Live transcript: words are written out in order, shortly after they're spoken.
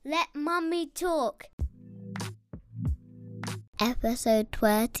Mummy Talk. Episode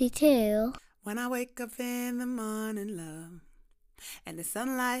 22. When I wake up in the morning, love, and the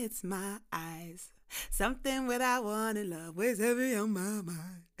sunlight hits my eyes, something without wanting love weighs heavy on my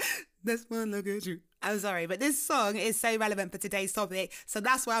mind. That's one look at you. I'm sorry, but this song is so relevant for today's topic, so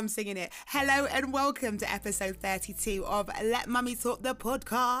that's why I'm singing it. Hello and welcome to episode 32 of Let Mummy Talk, the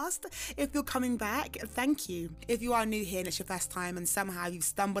podcast. If you're coming back, thank you. If you are new here and it's your first time and somehow you've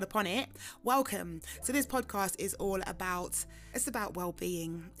stumbled upon it, welcome. So this podcast is all about, it's about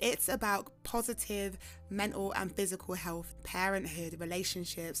well-being. It's about positive mental and physical health, parenthood,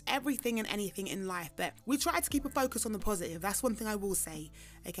 relationships, everything and anything in life. But we try to keep a focus on the positive. That's one thing I will say,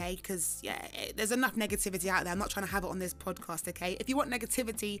 okay? Because there's enough negativity out there. I'm not trying to have it on this podcast, okay? If you want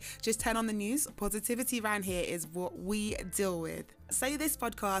negativity, just turn on the news. Positivity around here is what we deal with. So this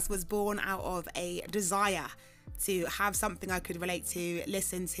podcast was born out of a desire to have something I could relate to,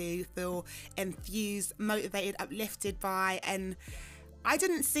 listen to, feel enthused, motivated, uplifted by, and I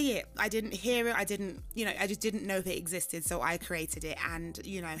didn't see it. I didn't hear it. I just didn't know if it existed. So I created it. And,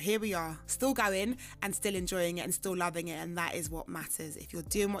 here we are, still going and still enjoying it and still loving it. And that is what matters. If you're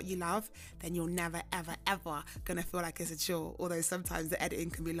doing what you love, then you're never, ever, ever going to feel like it's a chore. Although sometimes the editing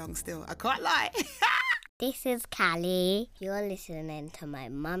can be long still. I can't lie. This is Callie. You're listening to my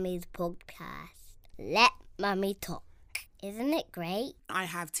mummy's podcast. Let Mummy Talk. Isn't it great? I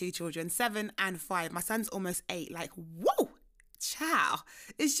have 2 children, 7 and 5. My son's almost 8. Like, whoa! Ciao.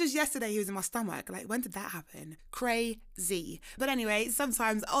 It's just yesterday he was in my stomach. Like, when did that happen? Crazy. But anyway,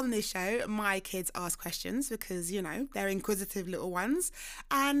 sometimes on this show, my kids ask questions because, they're inquisitive little ones.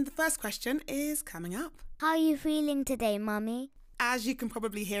 And the first question is coming up. How are you feeling today, Mummy? As you can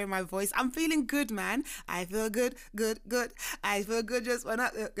probably hear in my voice, I'm feeling good, man. I feel good. I feel good just when I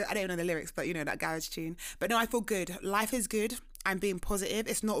don't even know the lyrics, but that garage tune. But no, I feel good. Life is good. I'm being positive.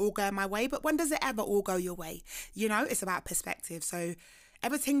 It's not all going my way, but when does it ever all go your way? It's about perspective. So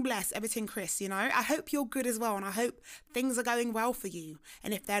everything blessed, everything Chris, I hope you're good as well. And I hope things are going well for you.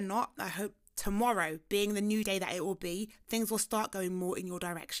 And if they're not, I hope tomorrow, being the new day that it will be, things will start going more in your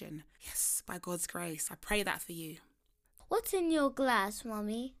direction. Yes, by God's grace. I pray that for you. What's in your glass,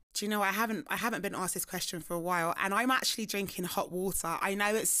 Mummy? Do you know, I haven't been asked this question for a while, and I'm actually drinking hot water. I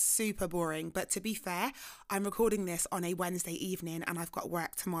know it's super boring, but to be fair, I'm recording this on a Wednesday evening and I've got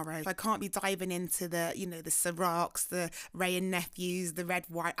work tomorrow. I can't be diving into the Cirocs, the Ray and Nephews, the red,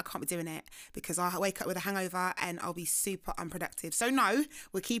 white. I can't be doing it because I'll wake up with a hangover and I'll be super unproductive. So no,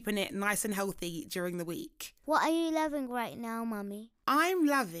 we're keeping it nice and healthy during the week. What are you loving right now, Mummy? I'm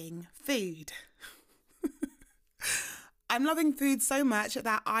loving food. I'm loving food so much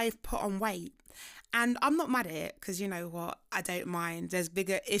that I've put on weight. And I'm not mad at it because you know what? I don't mind. There's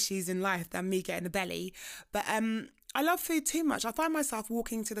bigger issues in life than me getting a belly. But I love food too much. I find myself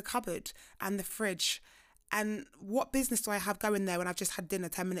walking to the cupboard and the fridge. And what business do I have going there when I've just had dinner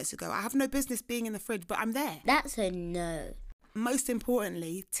 10 minutes ago? I have no business being in the fridge, but I'm there. That's a no. Most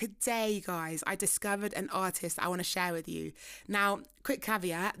importantly, today, guys, I discovered an artist I want to share with you. Now, quick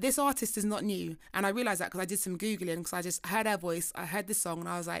caveat, this artist is not new. And I realised that because I did some Googling, because I just heard her voice, I heard this song, and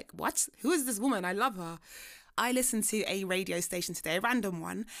I was like, what? Who is this woman? I love her. I listened to a radio station today, a random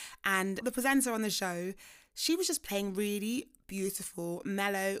one, and the presenter on the show, she was just playing really beautiful,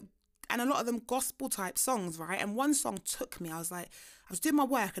 mellow, and a lot of them gospel type songs, right? And one song took me. I was doing my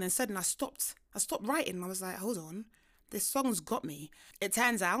work, and then suddenly I stopped writing, and I was like, hold on. This song's got me. It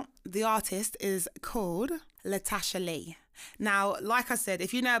turns out the artist is called Latasha Lee. Now, like I said,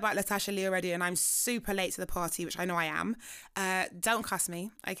 if you know about Latasha Lee already and I'm super late to the party, which I know I am, don't cuss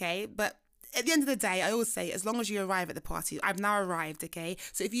me, okay? But at the end of the day, I always say, as long as you arrive at the party, I've now arrived, okay?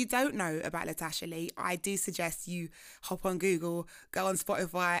 So if you don't know about Latasha Lee, I do suggest you hop on Google, go on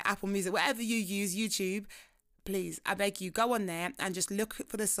Spotify, Apple Music, whatever you use, YouTube. Please, I beg you, go on there and just look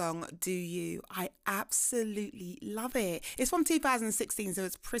for the song, Do You. I absolutely love it. It's from 2016, so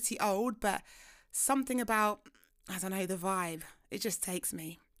it's pretty old, but something about, I don't know, the vibe. It just takes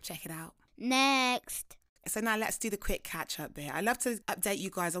me. Check it out. Next. So now let's do the quick catch-up bit. I love to update you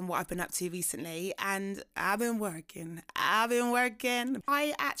guys on what I've been up to recently, and I've been working.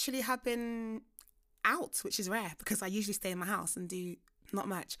 I actually have been out, which is rare because I usually stay in my house and do not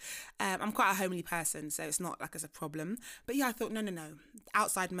much. I'm quite a homely person, so it's not like it's a problem. But yeah, I thought, no.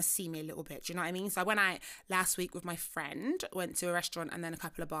 Outside must see me a little bit, do you know what I mean? So I went out last week with my friend, went to a restaurant and then a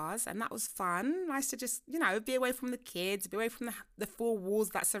couple of bars, and that was fun. Nice to just, be away from the kids, be away from the 4 walls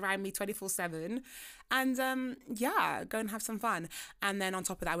that surround me 24/7. And go and have some fun. And then on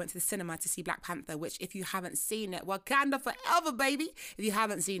top of that, I went to the cinema to see Black Panther, which if you haven't seen it, Wakanda forever, baby. If you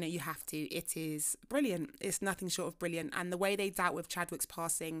haven't seen it, you have to. It is brilliant. It's nothing short of brilliant. And the way they dealt with Chadwick Chadwick's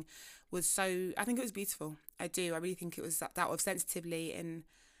passing was so, I think it was beautiful. I really think it was that of sensitively. And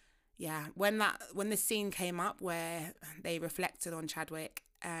yeah, when the scene came up where they reflected on Chadwick,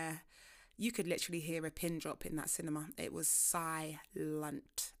 you could literally hear a pin drop in that cinema. It was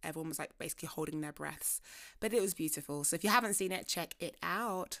silent. Everyone was like basically holding their breaths, but it was beautiful. So if you haven't seen it, check it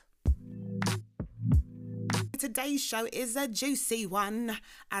out. Today's show is a juicy one,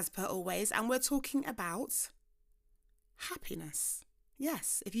 as per always, and we're talking about happiness.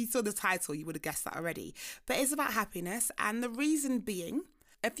 Yes, if you saw the title, you would have guessed that already. But it's about happiness, and the reason being,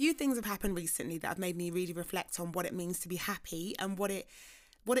 a few things have happened recently that have made me really reflect on what it means to be happy and what it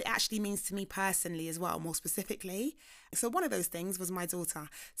actually means to me personally as well, more specifically. So one of those things was my daughter.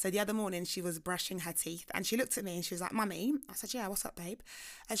 So the other morning she was brushing her teeth and she looked at me and she was like, "Mummy." I said, "Yeah, what's up, babe?"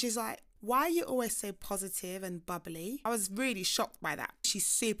 And she's like, "Why are you always so positive and bubbly?" I was really shocked by that. She's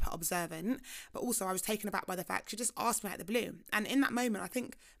super observant, but also I was taken aback by the fact she just asked me out of the blue. And in that moment, I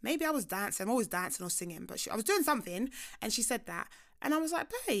think maybe I was dancing. I'm always dancing or singing, but I was doing something and she said that. And I was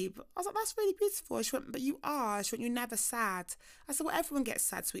like, "Babe," I was like, "that's really beautiful." She went, "But you are." She went, "You're never sad." I said, "Well, everyone gets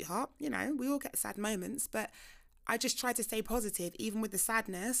sad, sweetheart. You know, we all get sad moments, but I just try to stay positive. Even with the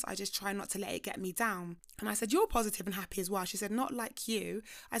sadness, I just try not to let it get me down." And I said, "You're positive and happy as well." She said, "Not like you."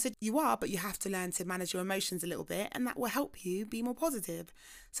 I said, "You are, but you have to learn to manage your emotions a little bit, and that will help you be more positive."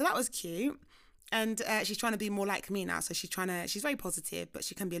 So that was cute. And she's trying to be more like me now. So she's very positive, but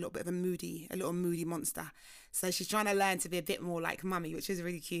she can be a little bit of a moody monster. So she's trying to learn to be a bit more like mummy, which is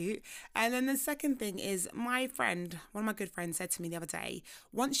really cute. And then the second thing is one of my good friends said to me the other day,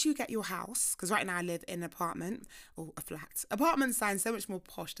 once you get your house, because right now I live in an apartment or a flat. Apartment sounds so much more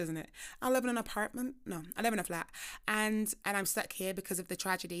posh, doesn't it? I live in an apartment. No, I live in a flat. And I'm stuck here because of the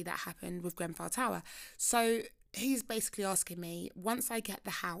tragedy that happened with Grenfell Tower. So he's basically asking me, once I get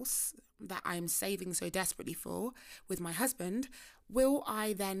the house that I'm saving so desperately for with my husband, will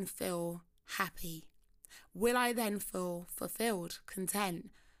I then feel happy? Will I then feel fulfilled,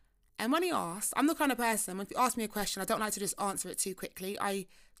 content? And when he asked, I'm the kind of person, when you ask me a question, I don't like to just answer it too quickly. I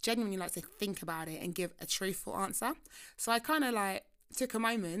genuinely like to think about it and give a truthful answer. So I kind of took a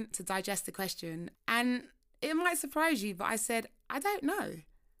moment to digest the question, and it might surprise you, but I said, I don't know.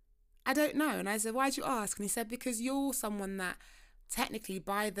 And I said, "Why'd you ask?" And he said, "Because you're someone that technically,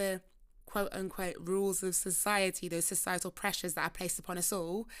 by the quote unquote rules of society, those societal pressures that are placed upon us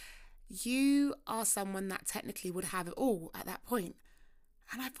all, you are someone that technically would have it all at that point."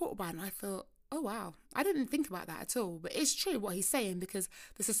 And I thought about it and I thought, oh wow, I didn't think about that at all. But it's true what he's saying, because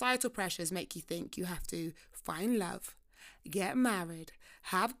the societal pressures make you think you have to find love, get married,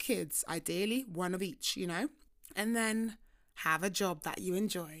 have kids, ideally one of each, and then have a job that you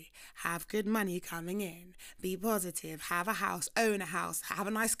enjoy, have good money coming in, be positive, have a house, own a house, have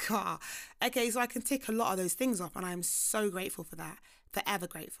a nice car. Okay, so I can tick a lot of those things off, and I'm so grateful for that, forever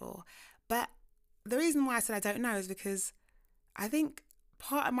grateful. But the reason why I said I don't know is because I think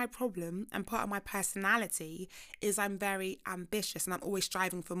part of my problem and part of my personality is I'm very ambitious and I'm always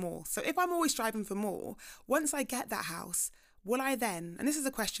striving for more. So if I'm always striving for more, once I get that house, will I then, and this is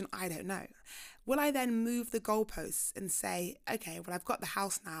a question I don't know, will I then move the goalposts and say, okay, well, I've got the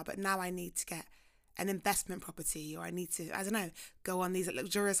house now, but now I need to get an investment property, or I need to, I don't know, go on these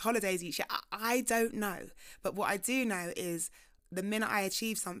luxurious holidays each year? I don't know. But what I do know is the minute I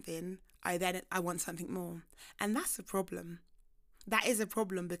achieve something, I want something more. And that's a problem. That is a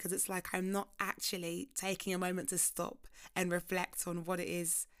problem, because it's like I'm not actually taking a moment to stop and reflect on what it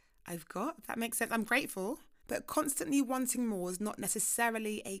is I've got, if that makes sense. I'm grateful, but constantly wanting more is not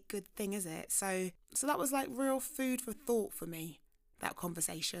necessarily a good thing, is it? So that was like real food for thought for me, that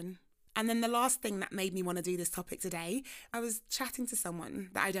conversation. And then the last thing that made me want to do this topic today, I was chatting to someone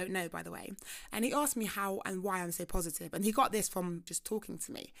that I don't know, by the way, and he asked me how and why I'm so positive. And he got this from just talking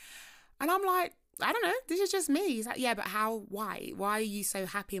to me. And I'm like, I don't know, this is just me. He's like, yeah, but how, why? Why are you so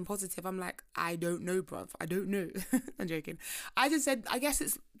happy and positive? I'm like, I don't know, bruv. I don't know. I'm joking. I just said, I guess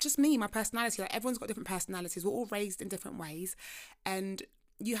it's just me, my personality. Like, everyone's got different personalities. We're all raised in different ways. And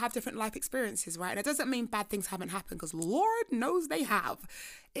you have different life experiences, right? And it doesn't mean bad things haven't happened, because Lord knows they have.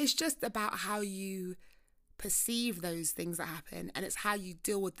 It's just about how you perceive those things that happen, and it's how you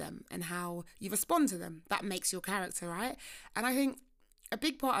deal with them and how you respond to them. That makes your character, right? And I think a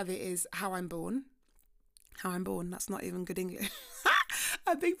big part of it is how I'm born. That's not even good English.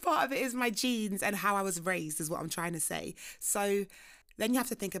 A big part of it is my genes and how I was raised, is what I'm trying to say. So then you have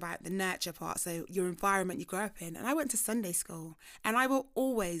to think about the nurture part. So your environment you grow up in. And I went to Sunday school, and I will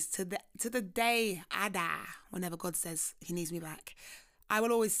always, to the day I die, whenever God says he needs me back, I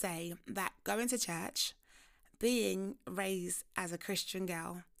will always say that going to church, being raised as a Christian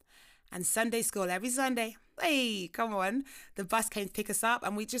girl, and Sunday school every Sunday, Hey, come on. The bus came to pick us up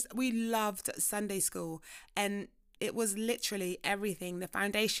and we loved Sunday school. And it was literally everything. The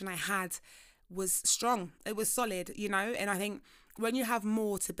foundation I had was strong. It was solid, you know? And I think when you have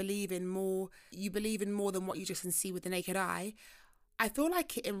more to believe in, more, you believe in more than what you just can see with the naked eye, I feel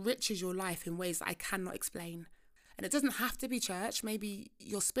like it enriches your life in ways that I cannot explain. And it doesn't have to be church, maybe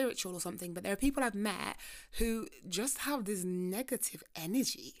you're spiritual or something, but there are people I've met who just have this negative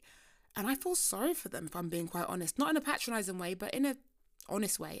energy. And I feel sorry for them, if I'm being quite honest. Not in a patronising way, but in a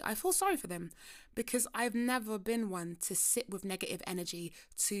honest way. I feel sorry for them because I've never been one to sit with negative energy,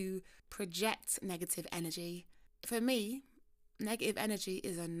 to project negative energy. For me, negative energy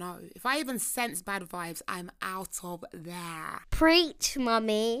is a no. If I even sense bad vibes, I'm out of there. Preach,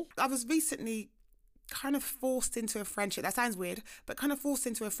 Mummy. I was recently kind of forced into a friendship. That sounds weird, but kind of forced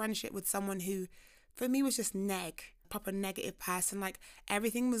into a friendship with someone who, for me, was just proper negative person. Like,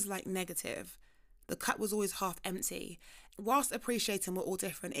 everything was like negative. The cup was always half empty. Whilst appreciating we're all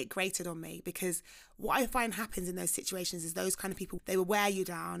different, it grated on me because what I find happens in those situations is those kind of people, they will wear you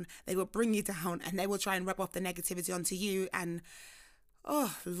down, they will bring you down, and they will try and rub off the negativity onto you. And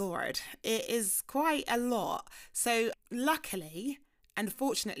oh Lord, it is quite a lot. So luckily and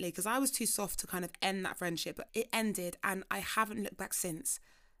fortunately, because I was too soft to kind of end that friendship, but it ended and I haven't looked back since.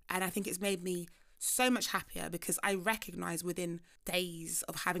 And I think it's made me so much happier because I recognise within days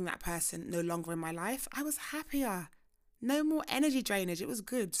of having that person no longer in my life, I was happier. No more energy drainage. It was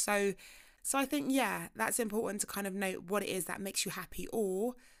good. So I think, yeah, that's important to kind of note what it is that makes you happy,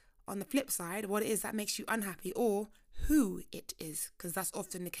 or on the flip side, what it is that makes you unhappy, or who it is, because that's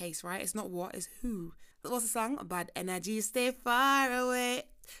often the case, right? It's not what, it's who. What's the song? Bad energy, stay far away.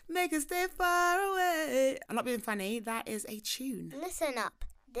 Make it stay far away. I'm not being funny. That is a tune. Listen up.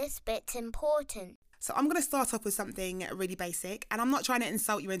 This bit's important. So I'm going to start off with something really basic, and I'm not trying to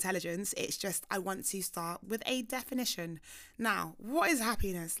insult your intelligence. It's just I want to start with a definition. Now, what is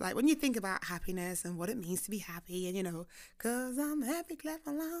happiness? Like, when you think about happiness and what it means to be happy, and 'cause I'm happy, clap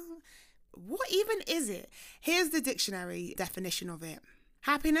along. What even is it? Here's the dictionary definition of it.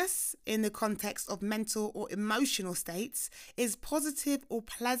 Happiness, in the context of mental or emotional states, is positive or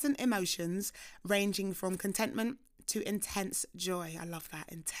pleasant emotions ranging from contentment to intense joy. I love that,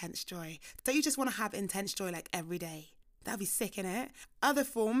 intense joy. Don't you just want to have intense joy like every day? That'd be sick, innit? Other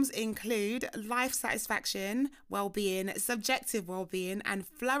forms include life satisfaction, well-being, subjective well-being, and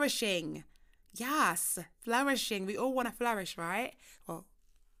flourishing. Yes, flourishing. We all want to flourish, right? Well,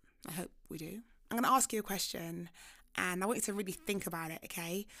 I hope we do. I'm going to ask you a question, and I want you to really think about it,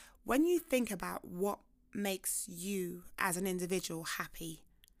 okay? When you think about what makes you as an individual happy,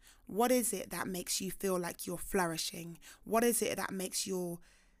 what is it that makes you feel like you're flourishing? What is it that makes your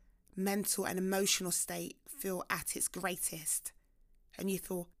mental and emotional state feel at its greatest? And you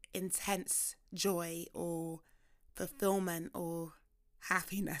feel intense joy or fulfillment or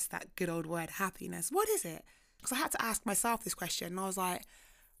happiness, that good old word, happiness. What is it? Because I had to ask myself this question, and I was like,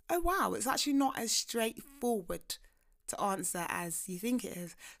 oh wow, it's actually not as straightforward to answer as you think it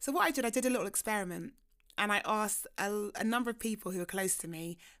is. So what I did a little experiment. And I asked a number of people who are close to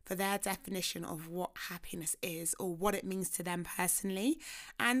me for their definition of what happiness is or what it means to them personally.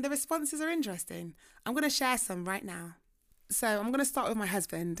 And the responses are interesting. I'm going to share some right now. So I'm going to start with my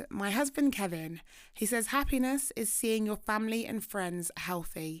husband. My husband, Kevin, he says happiness is seeing your family and friends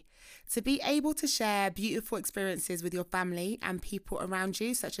healthy. To be able to share beautiful experiences with your family and people around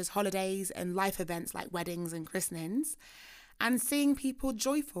you, such as holidays and life events like weddings and christenings. And seeing people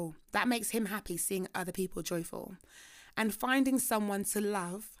joyful. That makes him happy, seeing other people joyful. And finding someone to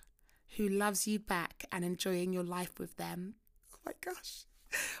love who loves you back and enjoying your life with them. Oh my gosh.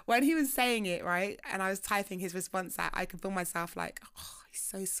 When he was saying it, right, and I was typing his response out, I could feel myself like, oh, he's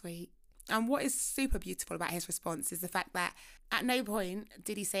so sweet. And what is super beautiful about his response is the fact that at no point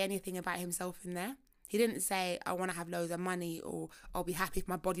did he say anything about himself in there. He didn't say, I want to have loads of money, or I'll be happy if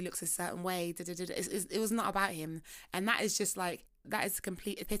my body looks a certain way. It was not about him. And that is just like, that is a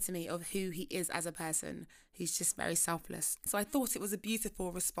complete epitome of who he is as a person. He's just very selfless. So I thought it was a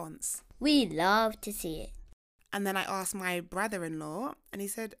beautiful response. We love to see it. And then I asked my brother-in-law, and he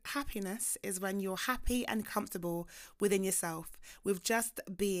said, happiness is when you're happy and comfortable within yourself, with just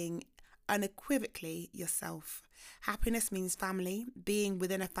being unequivocally yourself. Happiness means family, being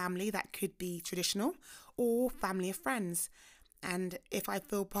within a family that could be traditional or family of friends. And if I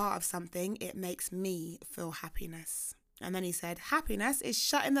feel part of something, it makes me feel happiness. And then he said, happiness is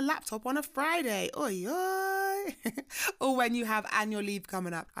shutting the laptop on a Friday. Oi, oi. Or when you have annual leave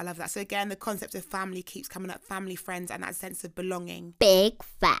coming up. I love that. So again, the concept of family keeps coming up, family, friends, and that sense of belonging. Big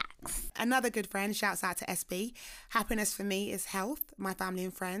facts. Another good friend, shouts out to SB. Happiness for me is health, my family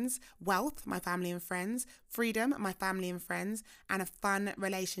and friends, wealth, my family and friends, freedom, my family and friends, and a fun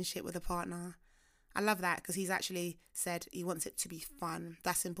relationship with a partner. I love that because he's actually said he wants it to be fun.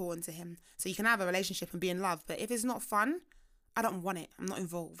 That's important to him. So you can have a relationship and be in love, but if it's not fun, I don't want it. I'm not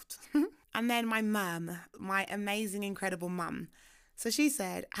involved. And then my mum, my amazing, incredible mum. So she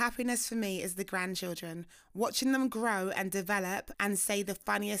said, happiness for me is the grandchildren, watching them grow and develop and say the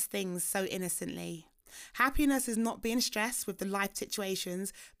funniest things so innocently. Happiness is not being stressed with the life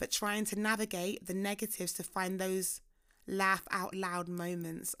situations, but trying to navigate the negatives to find those laugh out loud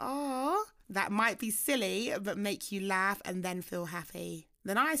moments. Oh, that might be silly, but make you laugh and then feel happy.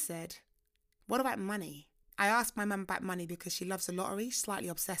 Then I said, what about money? I asked my mum about money because she loves the lottery, slightly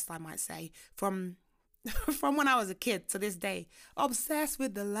obsessed, I might say, from when I was a kid to this day, obsessed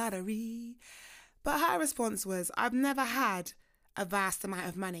with the lottery. But her response was, I've never had a vast amount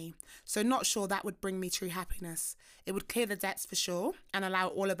of money, so not sure that would bring me true happiness. It would clear the debts for sure and allow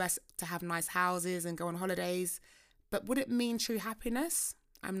all of us to have nice houses and go on holidays. But would it mean true happiness?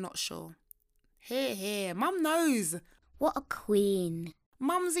 I'm not sure. Here, Mum knows. What a queen.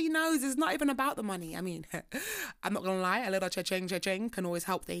 Mumsy knows it's not even about the money. I mean, I'm not going to lie, a little cha-ching can always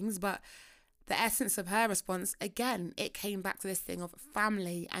help things, but the essence of her response, again, it came back to this thing of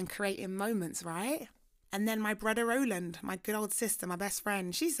family and creating moments, right? And then my brother Roland, my good old sister, my best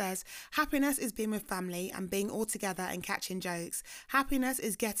friend, she says, happiness is being with family and being all together and catching jokes. Happiness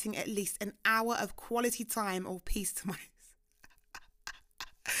is getting at least an hour of quality time or peace to myself.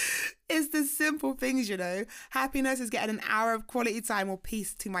 It's the simple things, you know. Happiness is getting an hour of quality time or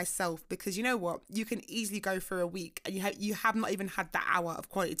peace to myself, because you know what? You can easily go through a week and you have not even had that hour of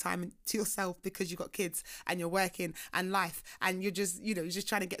quality time to yourself because you've got kids and you're working and life and you're just, you're just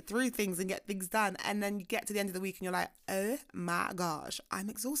trying to get through things and get things done. And then you get to the end of the week and you're like, oh my gosh, I'm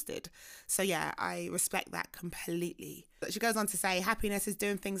exhausted. So yeah, I respect that completely. But she goes on to say, happiness is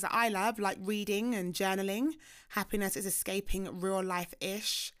doing things that I love, like reading and journaling. Happiness is escaping real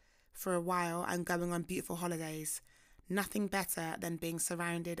life-ish for a while and going on beautiful holidays. Nothing better than being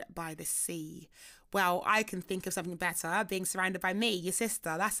surrounded by the sea. Well, I can think of something better, being surrounded by me, your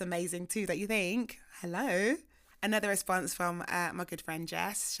sister. That's amazing too, don't you think? Hello. Another response from my good friend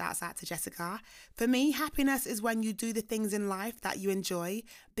Jess. Shouts out to Jessica. For me, happiness is when you do the things in life that you enjoy,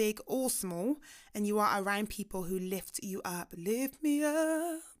 big or small, and you are around people who lift you up. Lift me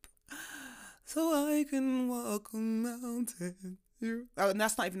up so I can walk a mountain. Oh, and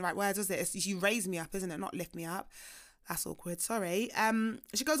that's not even the right words, is it? It's you raise me up, isn't it? Not lift me up. That's awkward, sorry.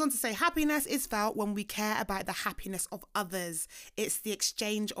 She goes on to say, happiness is felt when we care about the happiness of others. It's the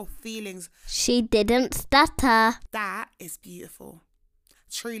exchange of feelings. She didn't stutter. That is beautiful.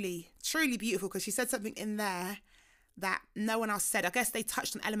 Truly, truly beautiful, because she said something in there that no one else said. I guess they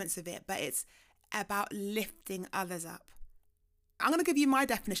touched on elements of it, but it's about lifting others up. I'm going to give you my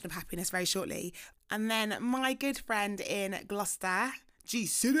definition of happiness very shortly. And then my good friend in Gloucester,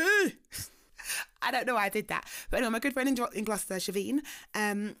 G-City. I don't know why I did that. But anyway, my good friend in Gloucester, Shaveen,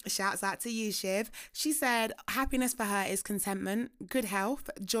 shouts out to you, Shiv. She said happiness for her is contentment, good health,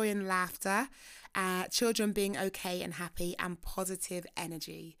 joy and laughter, children being okay and happy, and positive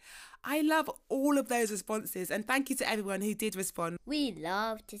energy. I love all of those responses, and thank you to everyone who did respond. We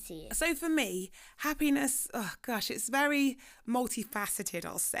love to see it. So for me, happiness, oh gosh, it's very multifaceted,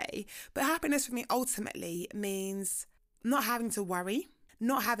 I'll say. But happiness for me ultimately means not having to worry,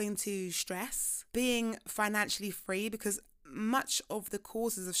 not having to stress, being financially free, because much of the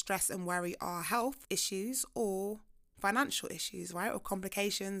causes of stress and worry are health issues or financial issues, right? Or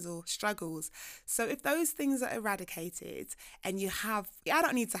complications or struggles. So if those things are eradicated and you have, I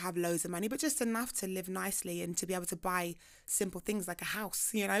don't need to have loads of money, but just enough to live nicely and to be able to buy simple things like a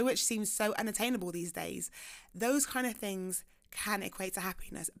house, which seems so unattainable these days. Those kind of things can equate to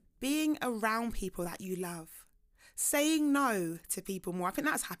happiness. Being around people that you love. Saying no to people more. I think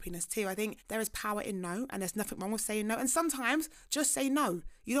that's happiness too. I think there is power in no, and there's nothing wrong with saying no. And sometimes just say no.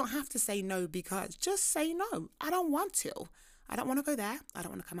 You don't have to say no, because just say no. I don't want to. I don't want to go there. I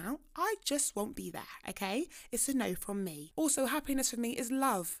don't want to come out. I just won't be there, okay? It's a no from me. Also, happiness for me is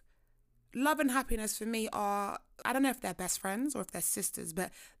love. Love and happiness for me are, I don't know if they're best friends or if they're sisters,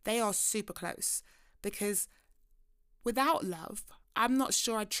 but they are super close, because without love, I'm not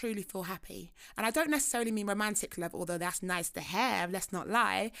sure I truly feel happy. And I don't necessarily mean romantic love, although that's nice to have, let's not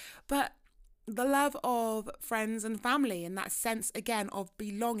lie. But the love of friends and family, and that sense again of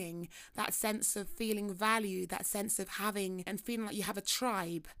belonging, that sense of feeling valued, that sense of having and feeling like you have a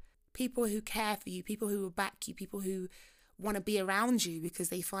tribe, people who care for you, people who will back you, people who want to be around you because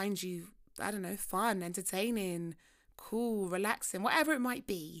they find you, I don't know, fun, entertaining, cool, relaxing, whatever it might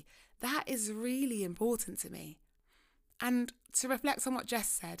be. That is really important to me. And to reflect on what Jess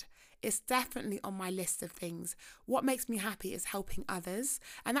said, it's definitely on my list of things. What makes me happy is helping others.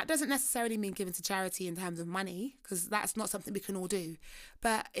 And that doesn't necessarily mean giving to charity in terms of money, because that's not something we can all do.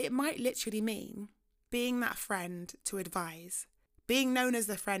 But it might literally mean being that friend to advise, being known as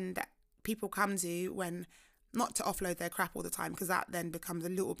the friend that people come to when, not to offload their crap all the time, because that then becomes a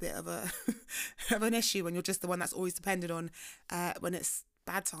little bit of of an issue when you're just the one that's always depended on when it's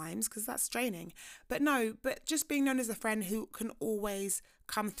bad times, because that's draining. But just being known as a friend who can always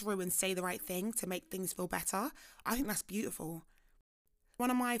come through and say the right thing to make things feel better. I think that's beautiful. One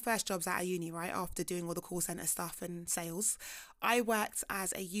of my first jobs out of uni, right, after doing all the call centre stuff and sales, I worked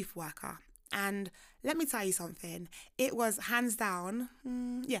as a youth worker. And let me tell you something, it was hands down,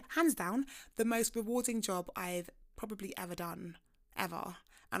 the most rewarding job I've probably ever done, ever.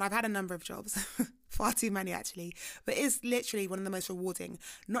 And I've had a number of jobs, far too many actually, but it's literally one of the most rewarding.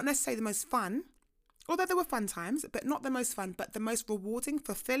 Not necessarily the most fun, although there were fun times, but not the most fun, but the most rewarding,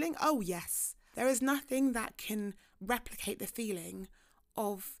 fulfilling. Oh yes, there is nothing that can replicate the feeling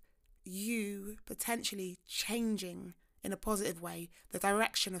of you potentially changing in a positive way the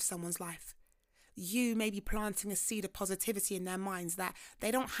direction of someone's life. You may be planting a seed of positivity in their minds that they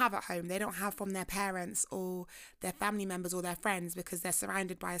don't have at home, they don't have from their parents or their family members or their friends, because they're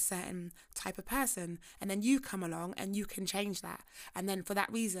surrounded by a certain type of person. And then you come along and you can change that. And then for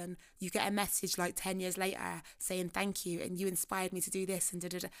that reason, you get a message like 10 years later saying thank you and you inspired me to do this and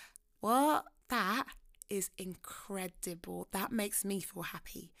da-da-da. What? That is incredible. That makes me feel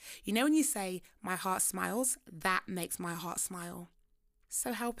happy. You know when you say my heart smiles, that makes my heart smile.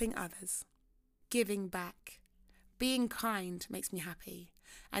 So helping others, giving back, being kind makes me happy.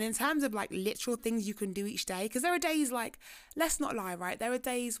 And in terms of like literal things you can do each day, because there are days like, let's not lie, right? There are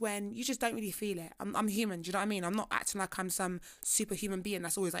days when you just don't really feel it. I'm human, do you know what I mean? I'm not acting like I'm some superhuman being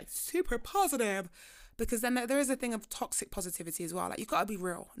that's always like super positive, because then there is a thing of toxic positivity as well. Like, you've got to be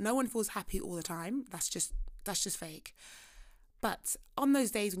real. No one feels happy all the time. That's just fake. But on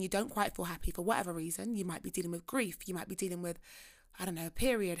those days when you don't quite feel happy for whatever reason, you might be dealing with grief, you might be dealing with, I don't know,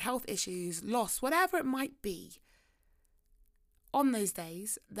 period, health issues, loss, whatever it might be. On those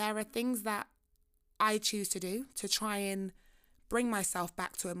days, there are things that I choose to do to try and bring myself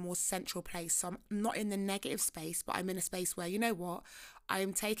back to a more central place. So I'm not in the negative space, but I'm in a space where, you know what, I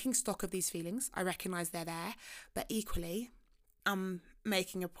am taking stock of these feelings. I recognise they're there, but equally, I'm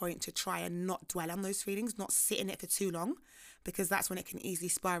making a point to try and not dwell on those feelings, not sit in it for too long, because that's when it can easily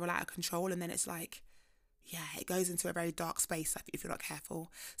spiral out of control. And then it's like, yeah, it goes into a very dark space if you're not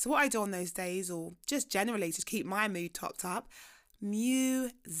careful. So what I do on those days, or just generally to keep my mood topped up,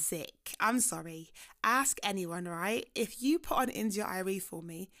 music. I'm sorry. Ask anyone, right? If you put on India.Arie for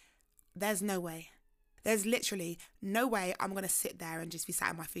me, there's no way. There's literally no way I'm going to sit there and just be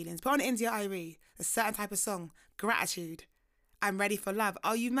sat in my feelings. Put on India.Arie, a certain type of song, Gratitude, I'm Ready for Love.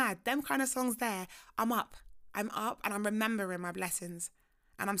 Are you mad? Them kind of songs there, I'm up and I'm remembering my blessings.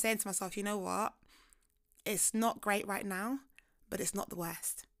 And I'm saying to myself, you know what? It's not great right now, but it's not the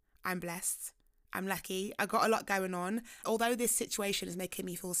worst. I'm blessed. I'm lucky. I got a lot going on. Although this situation is making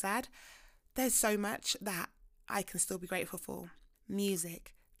me feel sad, there's so much that I can still be grateful for.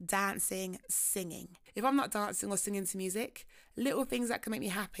 Music, dancing, singing. If I'm not dancing or singing to music, little things that can make me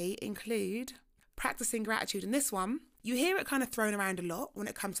happy include practicing gratitude. And this one, you hear it kind of thrown around a lot when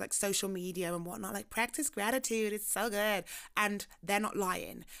it comes to like social media and whatnot, like practice gratitude, it's so good. And they're not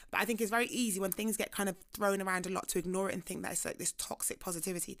lying. But I think it's very easy when things get kind of thrown around a lot to ignore it and think that it's like this toxic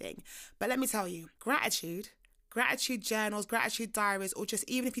positivity thing. But let me tell you, gratitude journals, gratitude diaries, or just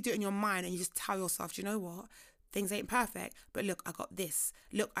even if you do it in your mind and you just tell yourself, do you know what? Things ain't perfect, but look, I got this.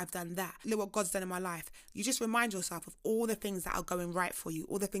 Look, I've done that. Look what God's done in my life. You just remind yourself of all the things that are going right for you,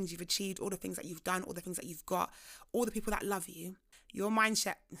 all the things you've achieved, all the things that you've done, all the things that you've got, all the people that love you. Your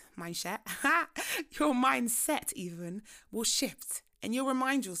mindset even will shift, and you'll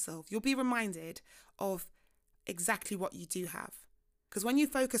remind yourself, you'll be reminded of exactly what you do have. Because when you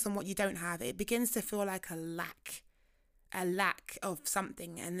focus on what you don't have, it begins to feel like a lack of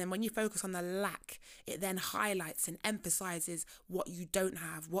something. And then when you focus on the lack, it then highlights and emphasizes what you don't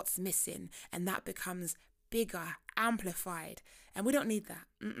have, what's missing. And that becomes bigger, amplified. And we don't need that.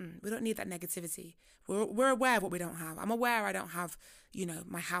 We don't need that negativity. We're aware of what we don't have. I'm aware I don't have,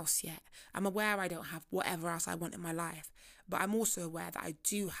 my house yet. I'm aware I don't have whatever else I want in my life. But I'm also aware that I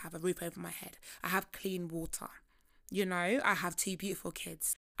do have a roof over my head. I have clean water. I have 2 beautiful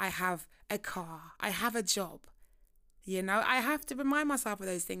kids. I have a car. I have a job. I have to remind myself of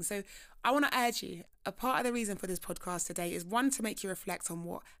those things. So I want to urge you, a part of the reason for this podcast today is 1, to make you reflect on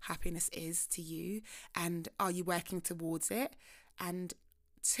what happiness is to you and are you working towards it? And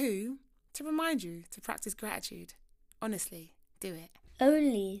 2, to remind you to practice gratitude. Honestly, do it.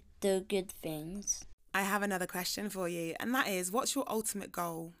 Only the good things. I have another question for you, and that is, what's your ultimate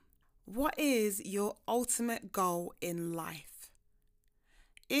goal? What is your ultimate goal in life?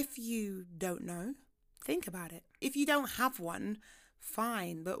 If you don't know, think about it. If you don't have one,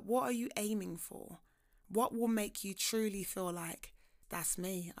 fine, but what are you aiming for? What will make you truly feel like, that's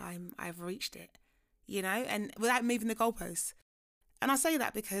me, I've reached it, and without moving the goalposts. And I say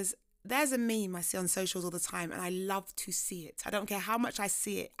that because there's a meme I see on socials all the time and I love to see it. I don't care how much I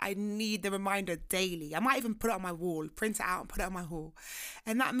see it. I need the reminder daily. I might even put it on my wall, print it out and put it on my wall.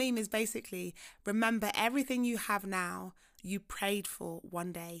 And that meme is basically, remember everything you have now, you prayed for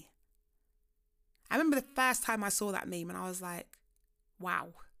one day. I remember the first time I saw that meme and I was like, wow.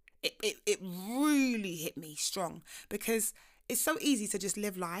 It really hit me strong because it's so easy to just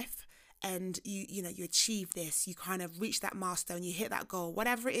live life and you achieve this, you kind of reach that milestone, you hit that goal,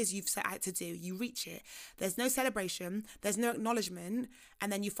 whatever it is you've set out to do, you reach it. There's no celebration, there's no acknowledgement,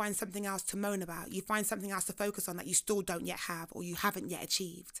 and then you find something else to moan about. You find something else to focus on that you still don't yet have or you haven't yet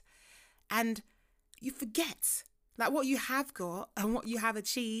achieved. And you forget that what you have got and what you have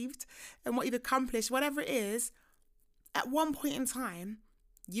achieved and what you've accomplished, whatever it is, at one point in time,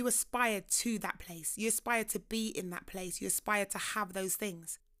 you aspired to that place. You aspired to be in that place. You aspired to have those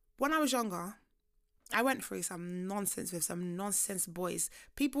things. When I was younger, I went through some nonsense with some nonsense boys.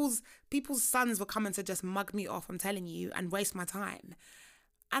 People's sons were coming to just mug me off, I'm telling you, and waste my time.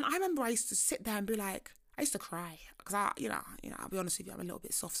 And I remember I used to sit there and be like, I used to cry because I'll be honest with you, I'm a little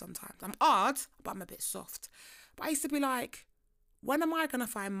bit soft sometimes. I'm odd, but I'm a bit soft. But I used to be like, when am I going to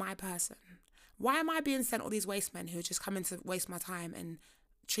find my person? Why am I being sent all these waste men who are just coming to waste my time and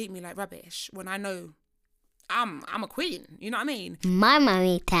treat me like rubbish when I know I'm a queen, you know what I mean? My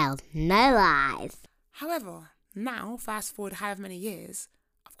mummy tells no lies. However, now, fast forward however many years,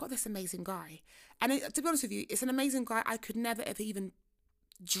 I've got this amazing guy. And to be honest with you, it's an amazing guy I could never ever even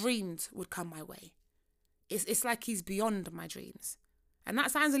dreamed would come my way. It's like he's beyond my dreams. And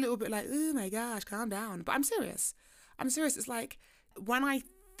that sounds a little bit like, oh my gosh, calm down. But I'm serious. It's like when I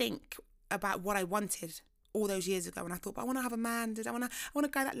think about what I wanted all those years ago and I thought, but I want to have a man, I want a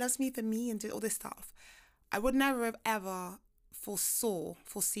guy that loves me for me and do all this stuff. I would never have ever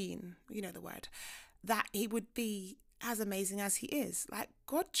foreseen, you know the word, that he would be as amazing as he is. Like,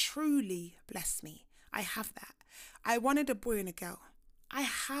 God truly blessed me. I have that. I wanted a boy and a girl. I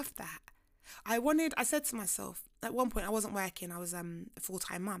have that. I said to myself, at one point I wasn't working, I was a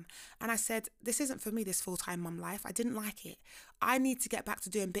full-time mum. And I said, this isn't for me, this full-time mum life. I didn't like it. I need to get back to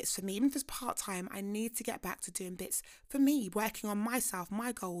doing bits for me. Even if it's part-time, I need to get back to doing bits for me, working on myself,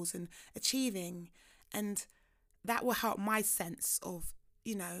 my goals and achieving. And that will help my sense of,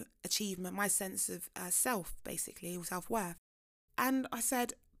 achievement, my sense of self, basically, or self-worth. And I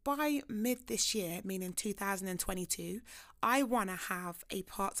said, by mid this year, meaning 2022, I want to have a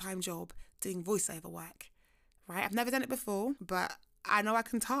part-time job doing voiceover work, right? I've never done it before, but I know I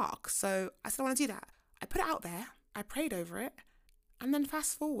can talk. So I said, I want to do that. I put it out there. I prayed over it. And then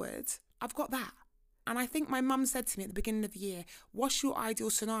fast forward, I've got that. And I think my mum said to me at the beginning of the year, what's your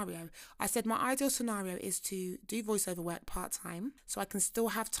ideal scenario? I said, my ideal scenario is to do voiceover work part-time so I can still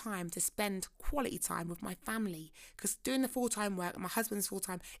have time to spend quality time with my family. Because doing the full-time work, my husband's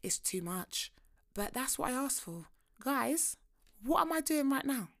full-time, is too much. But that's what I asked for. Guys, what am I doing right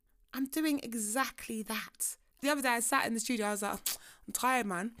now? I'm doing exactly that. The other day I sat in the studio, I was like, I'm tired,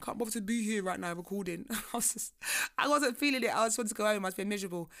 man. Can't bother to be here right now recording. I wasn't feeling it. I just wanted to go home. I was feeling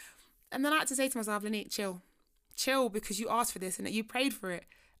miserable. And then I had to say to myself, Lanique, chill. Chill, because you asked for this and you prayed for it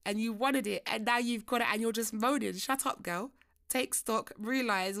and you wanted it and now you've got it and you're just moaning. Shut up, girl. Take stock.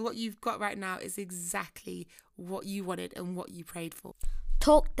 Realise what you've got right now is exactly what you wanted and what you prayed for.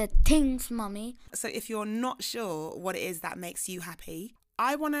 Talk the things, mummy. So if you're not sure what it is that makes you happy,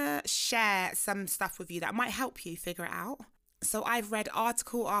 I want to share some stuff with you that might help you figure it out. So I've read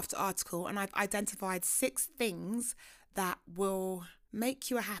article after article and I've identified 6 things that will make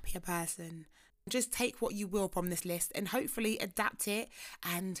you a happier person. Just take what you will from this list and hopefully adapt it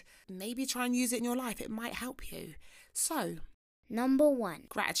and maybe try and use it in your life. It might help you. So, Number 1.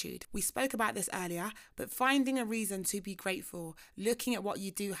 Gratitude. We spoke about this earlier, but finding a reason to be grateful, looking at what you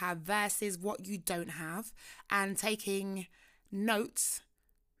do have versus what you don't have, and taking notes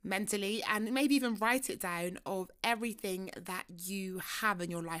mentally and maybe even write it down of everything that you have in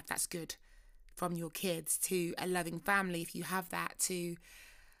your life that's good, from your kids to a loving family if you have that, to,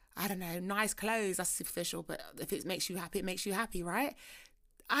 I don't know, nice clothes. That's superficial, but if it makes you happy, it makes you happy, right?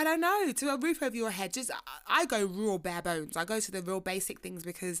 I don't know, to a roof over your head. I go real bare bones. I go to the real basic things,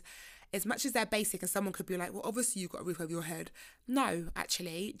 because as much as they're basic and someone could be like, well, obviously you've got a roof over your head. No,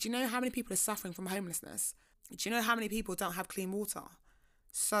 actually, do you know how many people are suffering from homelessness? Do you know how many people don't have clean water?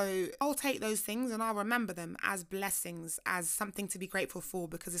 So I'll take those things and I'll remember them as blessings, as something to be grateful for,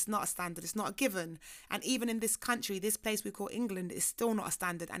 because it's not a standard, it's not a given. And even in this country, this place we call England, is still not a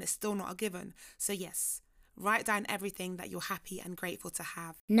standard and it's still not a given. So yes, write down everything that you're happy and grateful to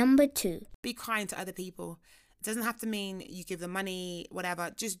have. Number 2. Be kind to other people. It doesn't have to mean you give them money,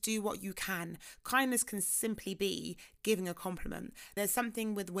 whatever. Just do what you can. Kindness can simply be giving a compliment. There's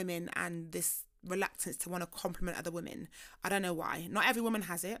something with women and this reluctance to want to compliment other women. I don't know why. Not every woman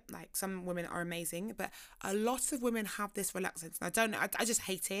has it. Like, some women are amazing, but a lot of women have this reluctance. And I just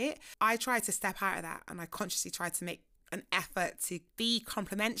hate it. I try to step out of that, and I consciously try to make an effort to be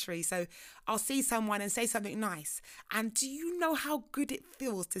complimentary. So I'll see someone and say something nice. And do you know how good it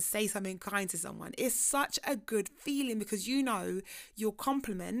feels to say something kind to someone? It's such a good feeling, because you know your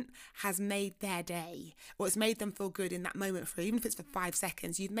compliment has made their day, or it's made them feel good in that moment, for even if it's for 5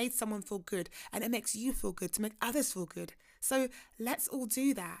 seconds. You've made someone feel good, and it makes you feel good to make others feel good. So let's all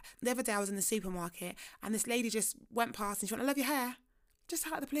do that. The other day I was in the supermarket and this lady just went past and she went, I love your hair. Just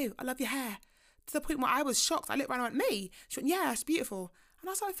out of the blue, I love your hair. To the point where I was shocked. I looked around and went, me? She went, yeah, it's beautiful. And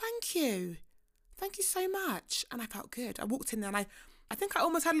I was like, thank you. Thank you so much. And I felt good. I walked in there and I think I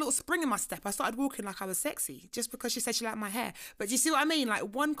almost had a little spring in my step. I started walking like I was sexy just because she said she liked my hair. But do you see what I mean?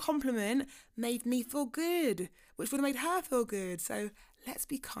 Like, one compliment made me feel good, which would have made her feel good. So let's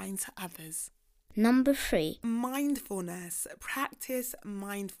be kind to others. Number 3. Mindfulness. Practice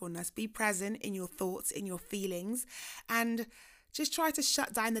mindfulness. Be present in your thoughts, in your feelings, and just try to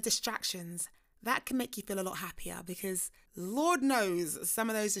shut down the distractions. That can make you feel a lot happier, because Lord knows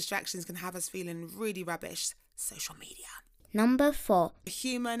some of those distractions can have us feeling really rubbish. Social media. Number 4.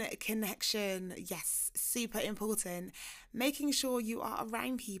 Human connection. Yes, super important. Making sure you are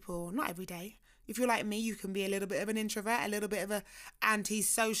around people, not every day. If you're like me, you can be a little bit of an introvert, a little bit of an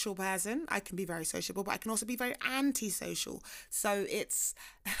anti-social person. I can be very sociable, but I can also be very anti-social. So it's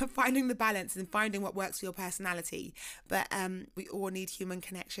finding the balance and finding what works for your personality. But we all need human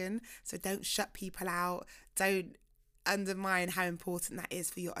connection. So don't shut people out. Don't undermine how important that is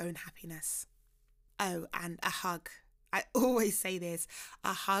for your own happiness. Oh, and a hug. I always say this,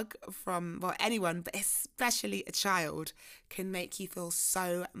 a hug from, well, anyone, but especially a child, can make you feel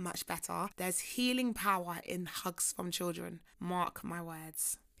so much better. There's healing power in hugs from children. Mark my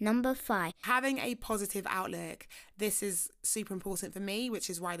words. Number 5. Having a positive outlook. This is super important for me, which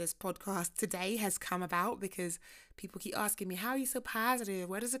is why this podcast today has come about, because people keep asking me, how are you so positive?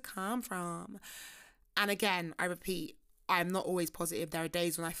 Where does it come from? And again, I repeat, I'm not always positive. There are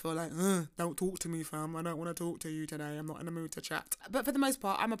days when I feel like, don't talk to me, fam. I don't want to talk to you today. I'm not in the mood to chat. But for the most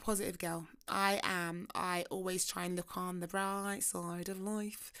part, I'm a positive girl. I am. I always try and look on the bright side of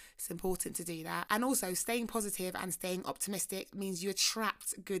life. It's important to do that. And also, staying positive and staying optimistic means you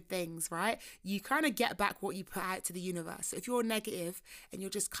attract good things, right? You kind of get back what you put out to the universe. So if you're negative and you're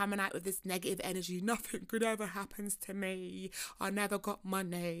just coming out with this negative energy, nothing good ever happens to me. I never got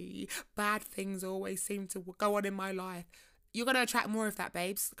money. Bad things always seem to go on in my life. You're going to attract more of that,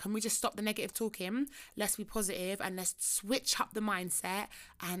 babes. Can we just stop the negative talking? Let's be positive and let's switch up the mindset,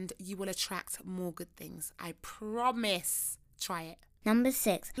 and you will attract more good things. I promise. Try it. Number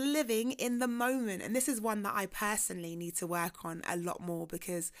 6. Living in the moment. And this is one that I personally need to work on a lot more,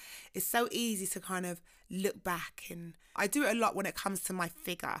 because it's so easy to kind of look back, and I do it a lot when it comes to my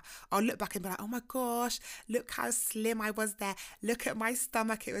figure. I'll look back and be like, oh my gosh, look how slim I was there. Look at my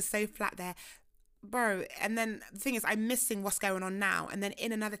stomach. It was so flat there. Bro, and then the thing is, I'm missing what's going on now, and then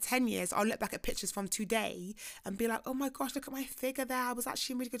in another 10 years I'll look back at pictures from today and be like, oh my gosh, look at my figure there, I was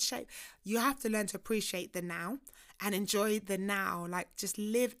actually in really good shape. You have to learn to appreciate the now and enjoy the now. Like, just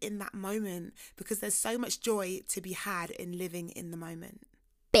live in that moment, because there's so much joy to be had in living in the moment.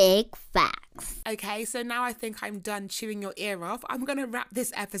 Big facts. Okay, so now I think I'm done chewing your ear off. I'm going to wrap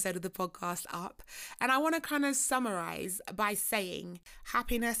this episode of the podcast up. And I want to kind of summarize by saying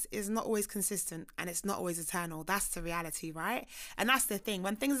happiness is not always consistent and it's not always eternal. That's the reality, right? And that's the thing.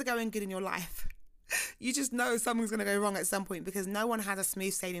 When things are going good in your life, You just know something's going to go wrong at some point because no one has a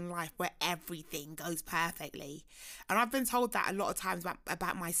smooth sailing life where everything goes perfectly. And I've been told that a lot of times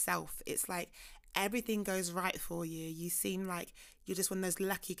about myself. It's like everything goes right for you. You seem like you're just one of those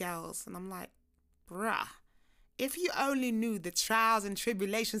lucky girls. And I'm like, bruh, if you only knew the trials and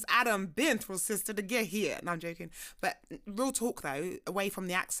tribulations I done been through, sister, to get here. No, I'm joking. But real talk though, away from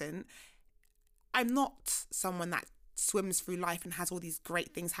the accent, I'm not someone that swims through life and has all these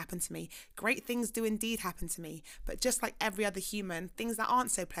great things happen to me. Great things do indeed happen to me. But just like every other human, things that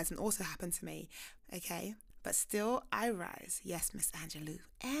aren't so pleasant also happen to me. Okay? But still, I rise. Yes, Miss Angelou.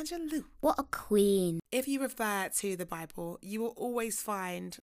 Angelou. What a queen. If you refer to the Bible, you will always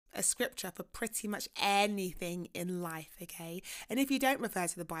find a scripture for pretty much anything in life, okay? And if you don't refer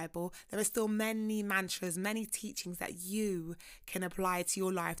to the Bible, there are still many mantras, many teachings that you can apply to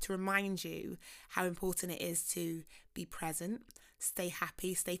your life to remind you how important it is to be present, stay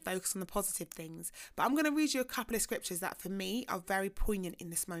happy, stay focused on the positive things. But I'm going to read you a couple of scriptures that for me are very poignant in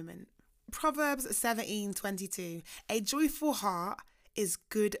this moment. Proverbs 17:22. A joyful heart is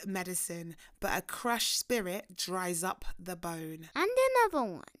good medicine, but a crushed spirit dries up the bone. And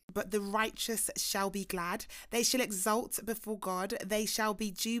another one. But the righteous shall be glad. They shall exult before God. They shall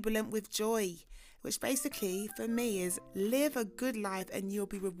be jubilant with joy. Which basically, for me, is live a good life and you'll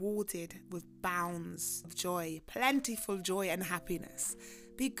be rewarded with bounds of joy, plentiful joy and happiness.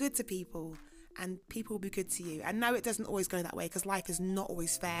 Be good to people and people will be good to you. And no, it doesn't always go that way because life is not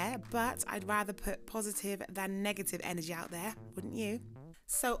always fair, but I'd rather put positive than negative energy out there, wouldn't you?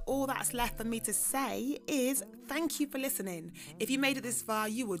 So all that's left for me to say is thank you for listening. If you made it this far,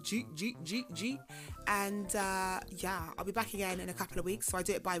 you were G. And yeah, I'll be back again in a couple of weeks. So I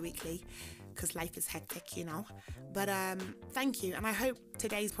do it bi-weekly because life is hectic, you know. But thank you. And I hope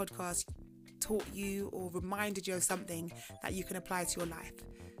today's podcast taught you or reminded you of something that you can apply to your life.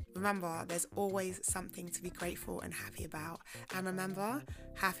 Remember, there's always something to be grateful and happy about. And remember,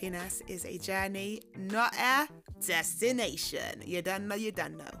 happiness is a journey, not a destination. You don't know, you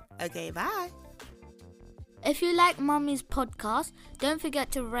don't know. Okay, bye. If you like Mummy's podcast, don't forget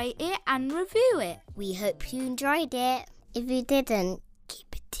to rate it and review it. We hope you enjoyed it. If you didn't,